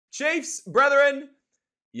Chiefs, brethren,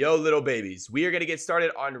 yo, little babies. We are going to get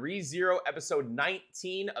started on ReZero episode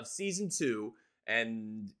 19 of season 2.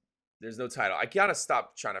 And there's no title. I gotta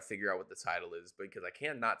stop trying to figure out what the title is because I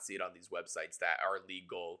cannot see it on these websites that are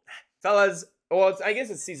legal. Fellas, well, I guess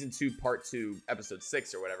it's season 2, part 2, episode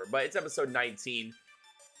 6 or whatever, but it's episode 19.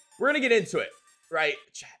 We're going to get into it, right?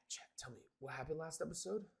 Chat, tell me what happened last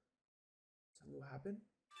episode? Tell me what happened.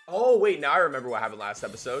 Oh, wait, now I remember what happened last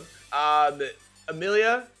episode.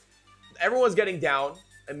 Amelia, everyone's getting down.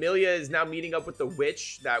 Amelia is now meeting up with the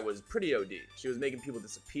witch that was pretty OD. She was making people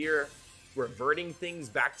disappear, reverting things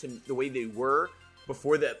back to the way they were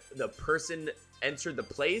before the person entered the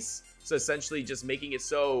place. So essentially just making it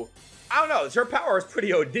so, I don't know, her power is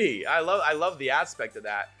pretty OD. I love the aspect of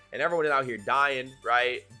that. And everyone is out here dying,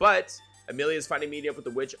 right? But Amelia is finally meeting up with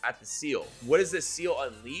the witch at the seal. What does this seal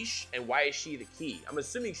unleash, and why is she the key? I'm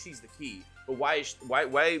assuming she's the key, but why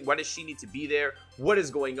does she need to be there? What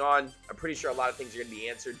is going on? I'm pretty sure a lot of things are going to be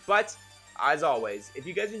answered. But as always, if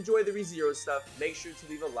you guys enjoy the ReZero stuff, make sure to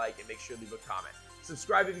leave a like and make sure to leave a comment.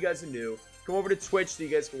 Subscribe if you guys are new. Come over to Twitch so you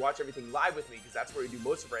guys can watch everything live with me, because that's where we do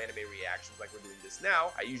most of our anime reactions like we're doing this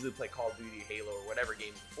now. I usually play Call of Duty, Halo, or whatever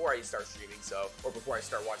games before I start streaming, or before I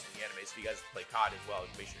start watching the anime, so you guys play COD as well.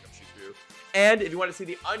 Make sure you come shoot through. And if you want to see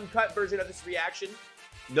the uncut version of this reaction,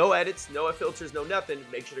 no edits, no filters, no nothing,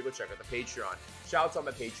 make sure to go check out the Patreon. Shout out to all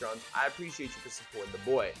my Patrons. I appreciate you for supporting the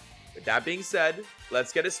boy. With that being said,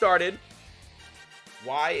 let's get it started.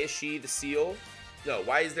 Why is she the seal? No,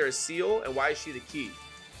 why is there a seal, and why is she the key?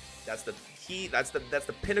 That's the key. That's the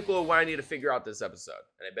pinnacle of what I need to figure out this episode,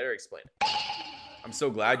 and I better explain it. I'm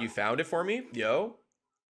so glad you found it for me, yo.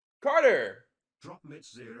 Carter. Drop mid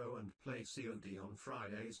 0 and play COD on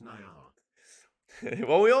Fridays now.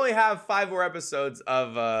 Well, we only have 5 more episodes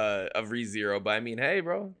of ReZero, but I mean, hey,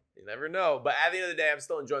 bro, you never know. But at the end of the day, I'm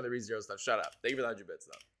still enjoying the ReZero stuff. Shut up. Thank you for the 100 bits,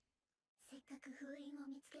 though.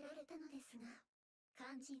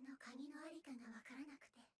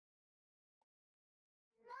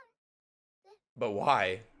 But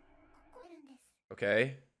why?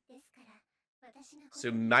 Okay. So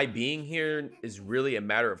my being here is really a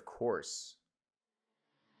matter of course.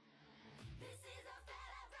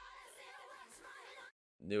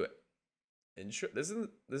 Knew it. Intro. This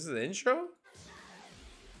is an intro?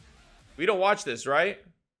 We don't watch this, right?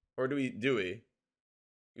 Or do we?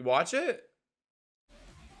 We watch it?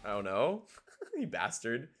 I don't know. You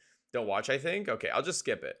bastard. Don't watch, I think. Okay, I'll just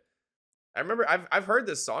skip it. I remember I've heard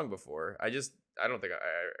this song before. I don't think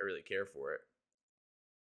I really care for it.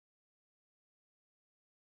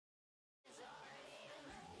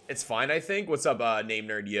 It's fine, I think. What's up, name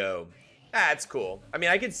nerd? Yo. Ah, it's cool. I mean,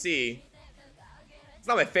 I can see. It's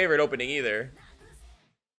not my favorite opening either.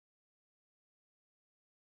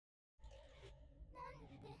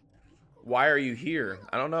 Why are you here?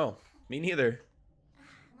 I don't know. Me neither.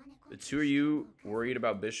 The two of you worried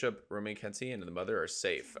about Bishop, Roman Kenty, and the mother are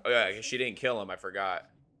safe. Oh yeah, she didn't kill him. I forgot.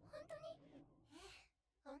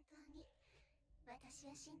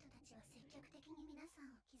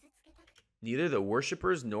 Neither the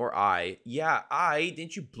worshippers nor I. Yeah,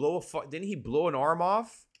 didn't you blow didn't he blow an arm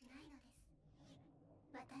off?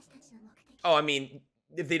 Oh, I mean,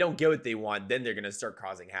 if they don't get what they want, then they're gonna start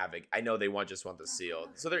causing havoc. I know they just want the seal,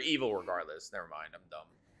 so they're evil regardless. Never mind, I'm dumb.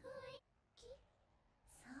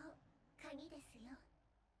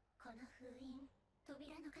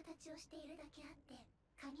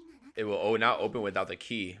 It will now open without the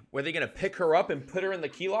key. Were they gonna pick her up and put her in the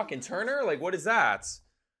key lock and turn her? Like, what is that?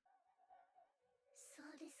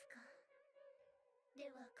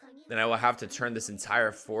 Then I will have to turn this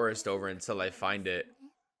entire forest over until I find it.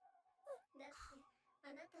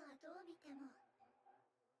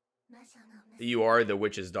 You are the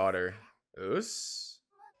witch's daughter. Oos?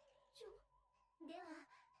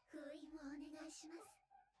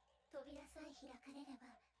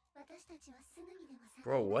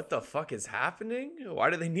 Bro, what the fuck is happening? Why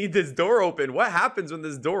do they need this door open? What happens when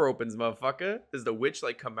this door opens, motherfucker? Does the witch,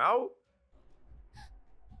 like, come out?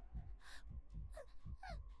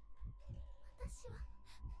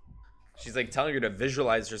 She's, like, telling her to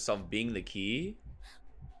visualize herself being the key.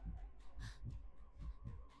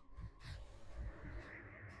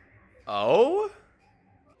 Oh?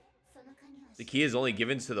 The key is only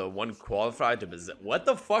given to the one qualified to possess. What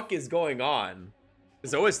the fuck is going on?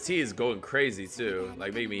 This OST is going crazy too.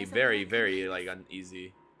 Like, making me very, very, like,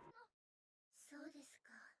 uneasy.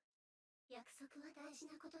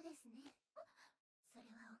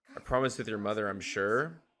 I promise with your mother, I'm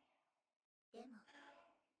sure.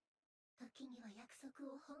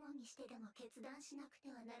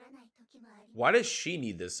 Why does she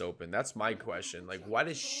need this open? That's my question. Like, what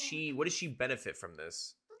does she benefit from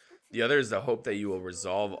this? The other is the hope that you will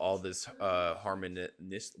resolve all this harmonious.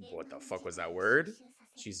 What the fuck was that word?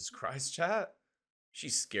 Jesus Christ, chat.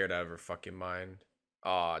 She's scared out of her fucking mind.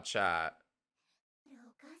 Aw, chat.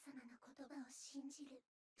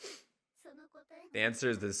 The answer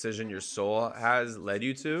is the decision your soul has led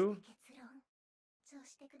you to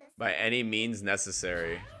by any means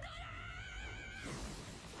necessary.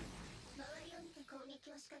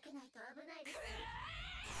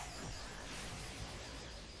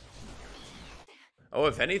 Oh,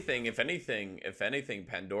 if anything,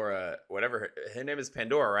 Pandora, whatever her name is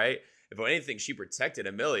Pandora, right? If anything, she protected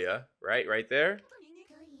Amelia, right? Right there.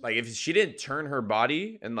 Like, if she didn't turn her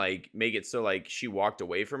body and, like, make it so, like, she walked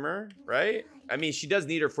away from her, right? I mean, she does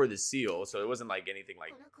need her for the seal, so it wasn't, like, anything,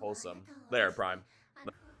 like, wholesome. There, Prime.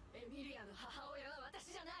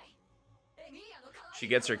 She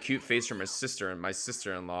gets her cute face from her sister and my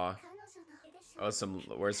sister-in-law. Oh,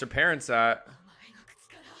 where's her parents at?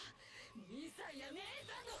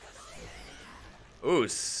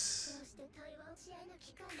 Oos.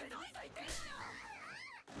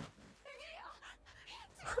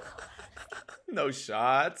 No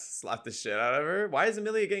shots. Slap the shit out of her. Why is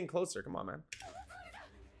Amelia getting closer? Come on, man.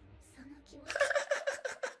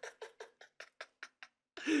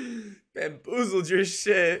 Bamboozled your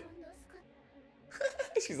shit.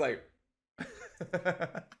 She's like...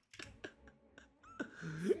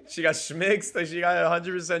 She got schmixed. Like, she got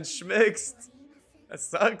 100% schmixed. That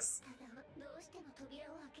sucks.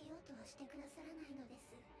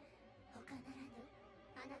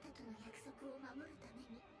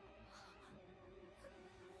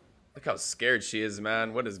 Look how scared she is,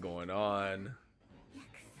 man. What is going on?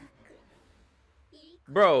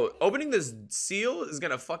 Bro, opening this seal is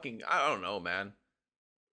gonna fucking... I don't know, man.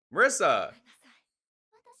 Marissa.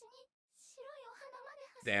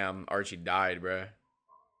 Damn, Archie died, bruh.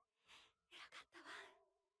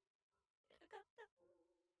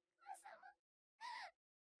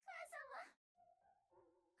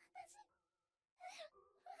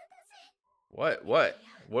 What?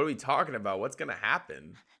 What are we talking about? What's gonna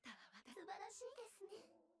happen?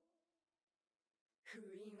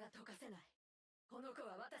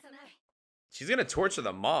 She's gonna torture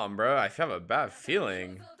the mom, bro. I have a bad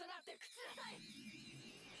feeling.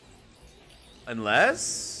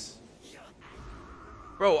 Unless...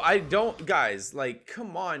 Bro, I don't... Guys, like,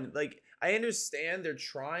 come on. Like, I understand they're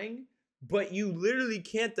trying, but you literally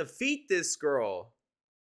can't defeat this girl.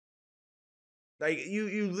 Like,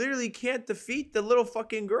 you literally can't defeat the little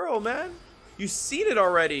fucking girl, man. You've seen it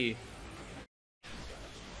already.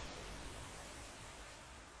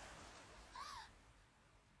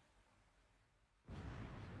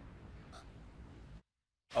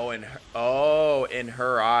 Oh, in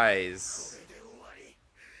her eyes.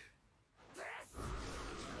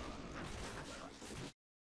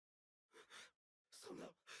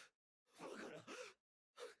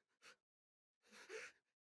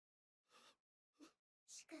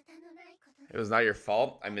 It was not your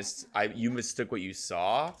fault. You mistook what you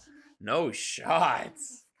saw. No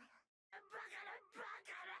shots.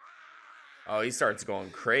 Oh, he starts going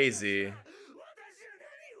crazy.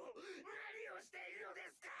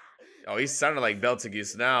 Oh, he's sounding like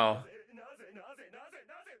Beltegus now.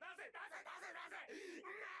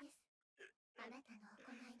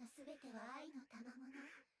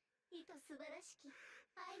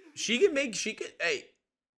 She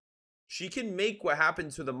can make what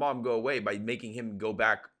happened to the mom go away by making him go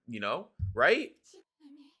back, you know, right?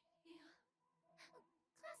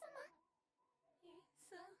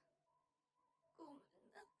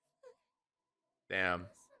 Damn.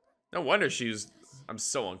 No wonder she was... I'm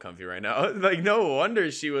so uncomfy right now. Like, no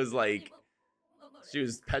wonder she was like... She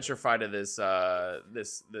was petrified of this,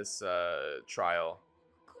 this trial.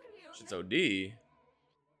 Shit's OD.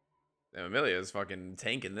 Damn, Amelia is fucking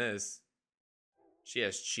tanking this. She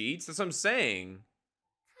has cheats? That's what I'm saying.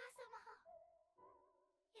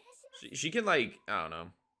 She can, like... I don't know.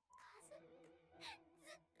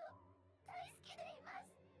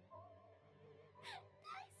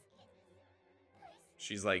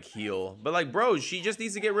 She's like, heal. But like, bro, she just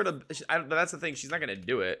needs to get rid of... that's the thing. She's not going to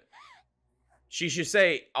do it. She should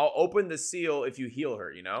say, I'll open the seal if you heal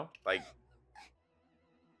her, you know? Like...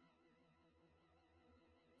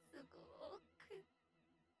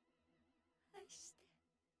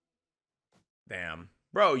 Damn.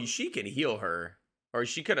 Bro, she can heal her. Or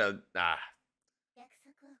she could have...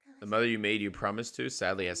 The mother you made you promised to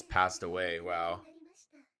sadly has passed away. Wow.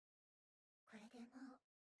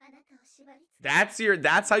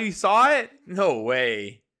 That's how you saw it? No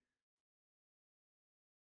way.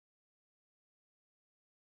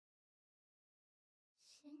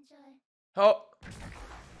 Oh.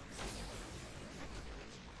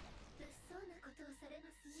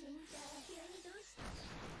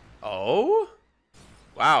 Oh?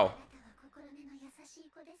 Wow.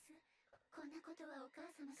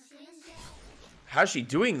 How's she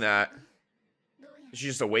doing that? Is she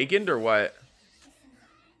just awakened or what?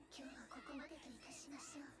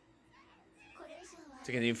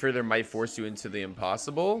 Taking any further might force you into the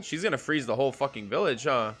impossible. She's gonna freeze the whole fucking village,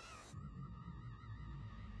 huh?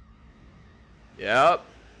 Yep.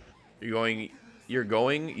 You're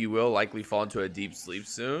going, you will likely fall into a deep sleep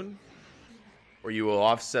soon. Or you will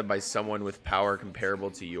offset by someone with power comparable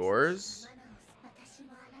to yours.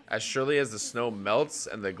 As surely as the snow melts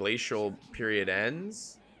and the glacial period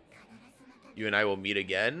ends, you and I will meet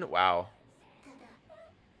again. Wow.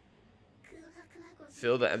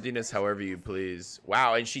 Fill the emptiness however you please.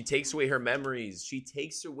 Wow, and she takes away her memories. She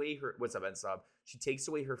takes away her... What's up, Ensob? She takes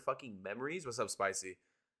away her fucking memories? What's up, Spicy?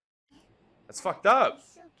 That's fucked up.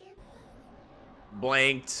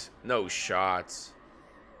 Blanked. No shot.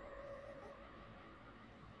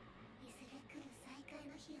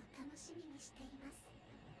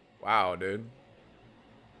 Wow, dude.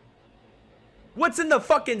 What's in the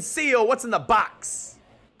fucking seal? What's in the box?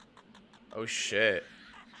 Oh, shit.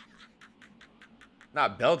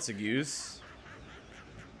 Not Belzegoose.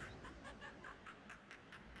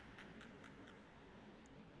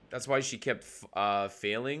 That's why she kept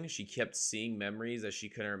failing. She kept seeing memories that she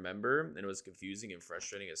couldn't remember, and it was confusing and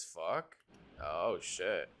frustrating as fuck. Oh,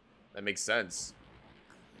 shit. That makes sense.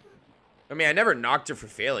 I mean, I never knocked her for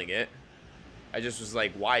failing it. I just was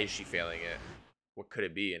like, why is she failing it? What could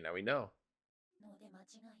it be? And now we know.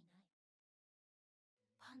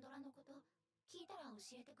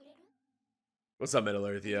 What's up, Middle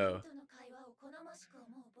Earth, yo?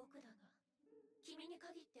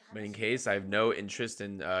 But in case, I have no interest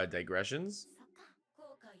in digressions.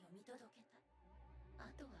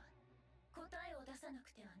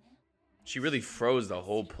 She really froze the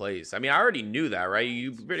whole place. I mean, I already knew that, right?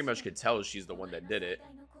 You pretty much could tell she's the one that did it.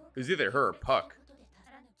 It was either her or Puck.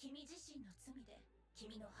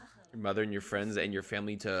 Your mother and your friends and your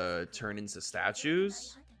family to turn into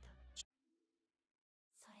statues?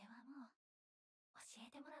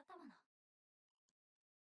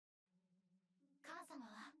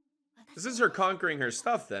 This is her conquering her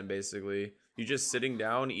stuff then, basically. You just sitting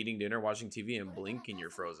down, eating dinner, watching TV, and blinking, you're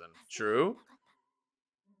frozen. True?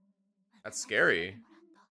 That's scary.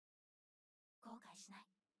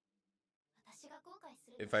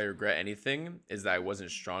 If I regret anything, is that I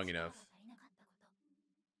wasn't strong enough.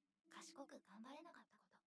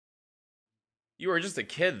 You were just a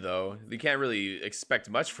kid, though. You can't really expect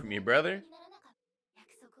much from me, brother.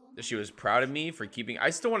 That she was proud of me for keeping... I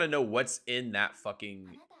still want to know what's in that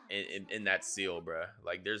fucking... In that seal, bruh.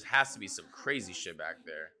 Like, there has to be some crazy shit back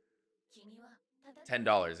there.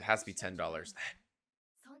 $10. It has to be $10.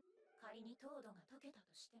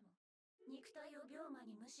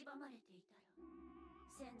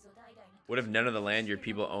 What if none of the land your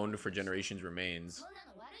people owned for generations remains?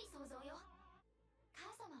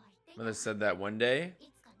 Mother said that one day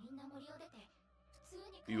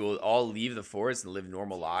we will all leave the forest and live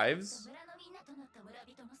normal lives.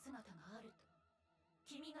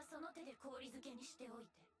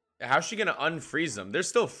 How's she gonna unfreeze them? They're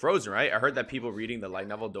still frozen, right? I heard that people reading the light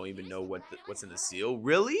novel don't even know what's in the seal.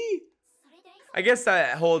 Really? I guess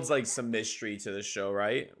that holds like some mystery to the show,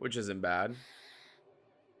 right? Which isn't bad.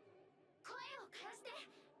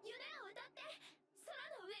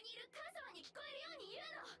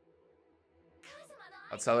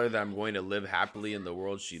 I'll tell her that I'm going to live happily in the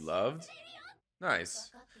world she loved.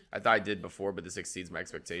 Nice. I thought I did before, but this exceeds my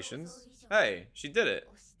expectations. Hey, she did it.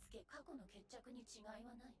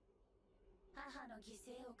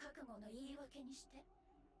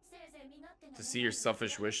 To see your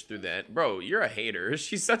selfish wish through the end. Bro, you're a hater.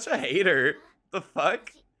 She's such a hater. The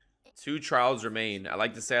fuck? 2 trials remain. I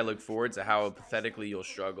like to say I look forward to how pathetically you'll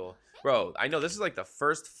struggle. Bro, I know this is like the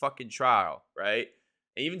first fucking trial, right?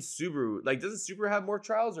 And even Subaru, like, doesn't Subaru have more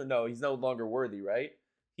trials or no? He's no longer worthy, right?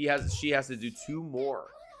 She has to do 2 more.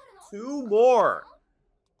 2 more.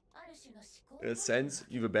 In a sense,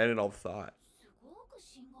 you've abandoned all thought.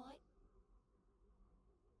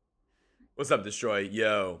 What's up, Destroy?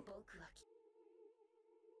 Yo.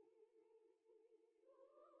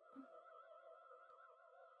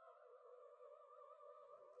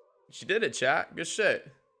 She did it, chat. Good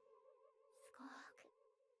shit.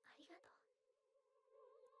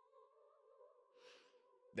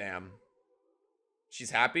 Damn. She's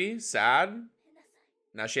happy? Sad?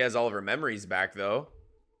 Now she has all of her memories back, though.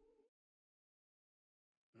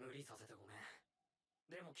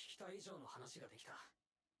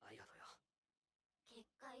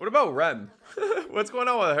 What about Rem? What's going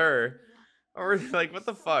on with her? Or like, what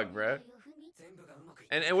the fuck, bruh?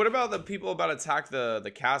 And what about the people about to attack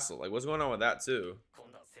the castle? Like, what's going on with that too?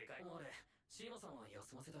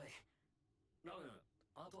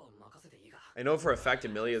 I know for a fact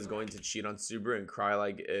Emilia is going to cheat on Subaru and cry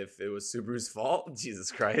like if it was Subaru's fault.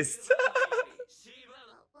 Jesus Christ.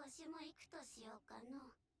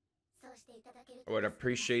 I would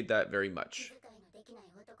appreciate that very much.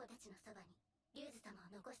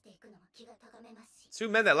 Two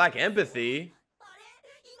men that lack empathy.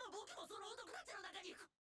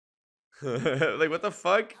 Like, what the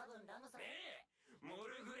fuck?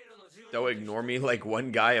 Don't ignore me like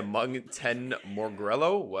one guy among 10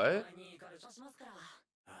 Morgrello? What?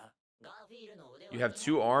 You have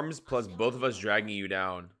 2 arms plus both of us dragging you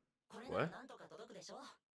down. What?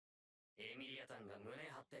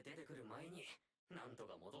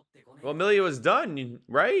 Well, Emilia was done,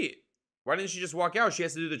 right? Why didn't she just walk out? She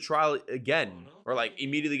has to do the trial again. Or like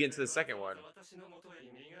immediately get into the second one.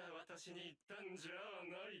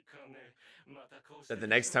 That the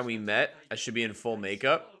next time we met, I should be in full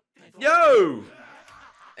makeup. Yo!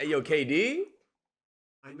 Hey, yo, KD?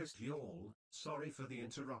 I missed y'all. Sorry for the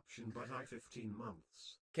interruption, but I 15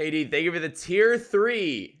 months. KD, thank you for the tier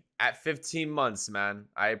 3 at 15 months, man.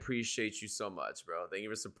 I appreciate you so much, bro. Thank you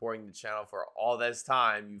for supporting the channel for all this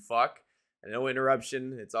time, you fuck. And no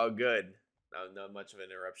interruption. It's all good. Not much of an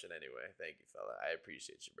interruption anyway. Thank you, fella. I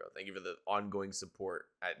appreciate you, bro. Thank you for the ongoing support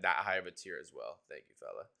at that high of a tier as well. Thank you,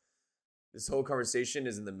 fella. This whole conversation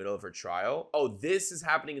is in the middle of her trial. Oh, this is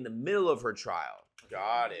happening in the middle of her trial.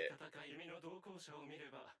 Got it.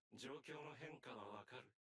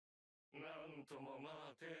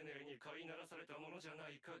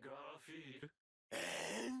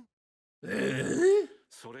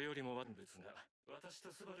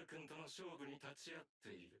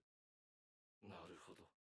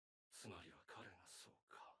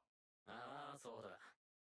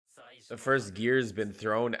 The first gear's been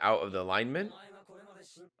thrown out of the alignment.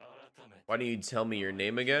 Why don't you tell me your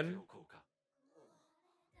name again?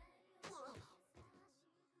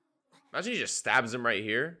 Imagine he just stabs him right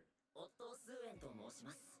here.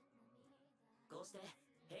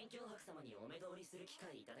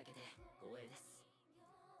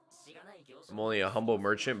 I'm only a humble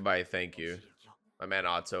merchant, but I thank you. My man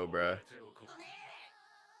Otto, bruh.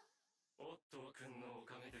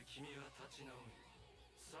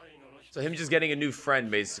 So him just getting a new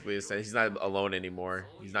friend, basically, is he's not alone anymore.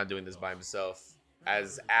 He's not doing this by himself.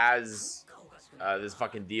 As this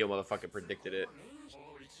fucking Dio motherfucker predicted it.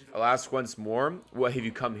 I'll ask once more, what have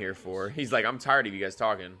you come here for? He's like, I'm tired of you guys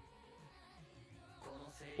talking.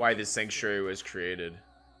 Why this sanctuary was created.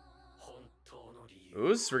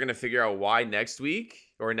 Ooh, so we're gonna figure out why next week.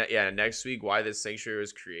 Or next week, why this sanctuary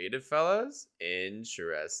was created, fellas.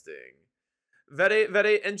 Interesting. Very,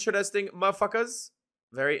 very interesting, motherfuckers.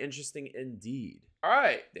 Very interesting indeed. All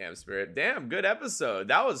right, damn Spirit. Damn, good episode.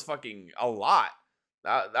 That was fucking a lot.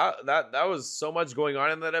 That was so much going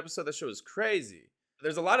on in that episode. That show was crazy.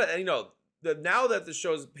 There's a lot of, you know, now that the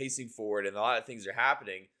show's pacing forward and a lot of things are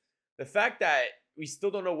happening, the fact that we still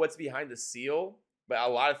don't know what's behind the seal, but a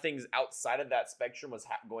lot of things outside of that spectrum was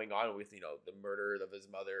going on with, you know, the murder of his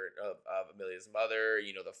mother, of Emilia's mother,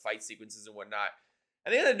 you know, the fight sequences and whatnot.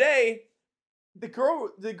 At the end of the day, the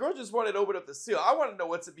girl just wanted to open up the seal. I want to know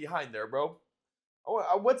what's behind there, bro.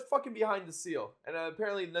 What's fucking behind the seal? And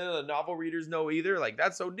apparently none of the novel readers know either. Like,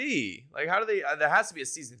 that's OD. Like, how do they? There has to be a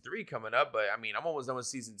season 3 coming up, but I mean, I'm almost done with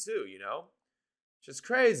season 2. You know, just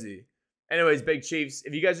crazy. Anyways, Big Chiefs,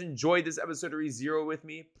 if you guys enjoyed this episode of ReZero with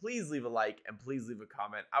me, please leave a like and please leave a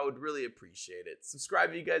comment. I would really appreciate it.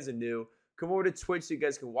 Subscribe if you guys are new. Come over to Twitch so you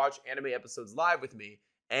guys can watch anime episodes live with me.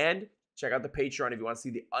 And check out the Patreon if you want to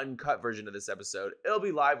see the uncut version of this episode. It'll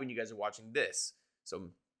be live when you guys are watching this. So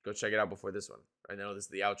go check it out before this one. I know this is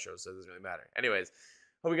the outro, so it doesn't really matter. Anyways,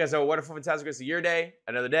 hope you guys have a wonderful, fantastic rest of your day.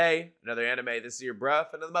 Another anime. This is your bruh,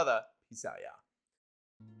 another mother. Peace out, y'all.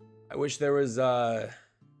 I wish there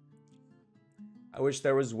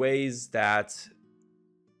was ways that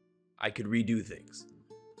I could redo things.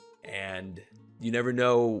 And you never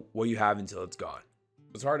know what you have until it's gone.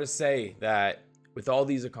 It's hard to say that with all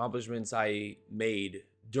these accomplishments I made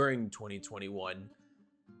during 2021,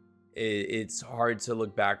 it's hard to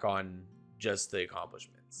look back on just the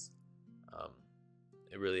accomplishments.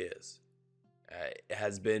 It really is. It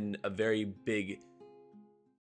has been a very big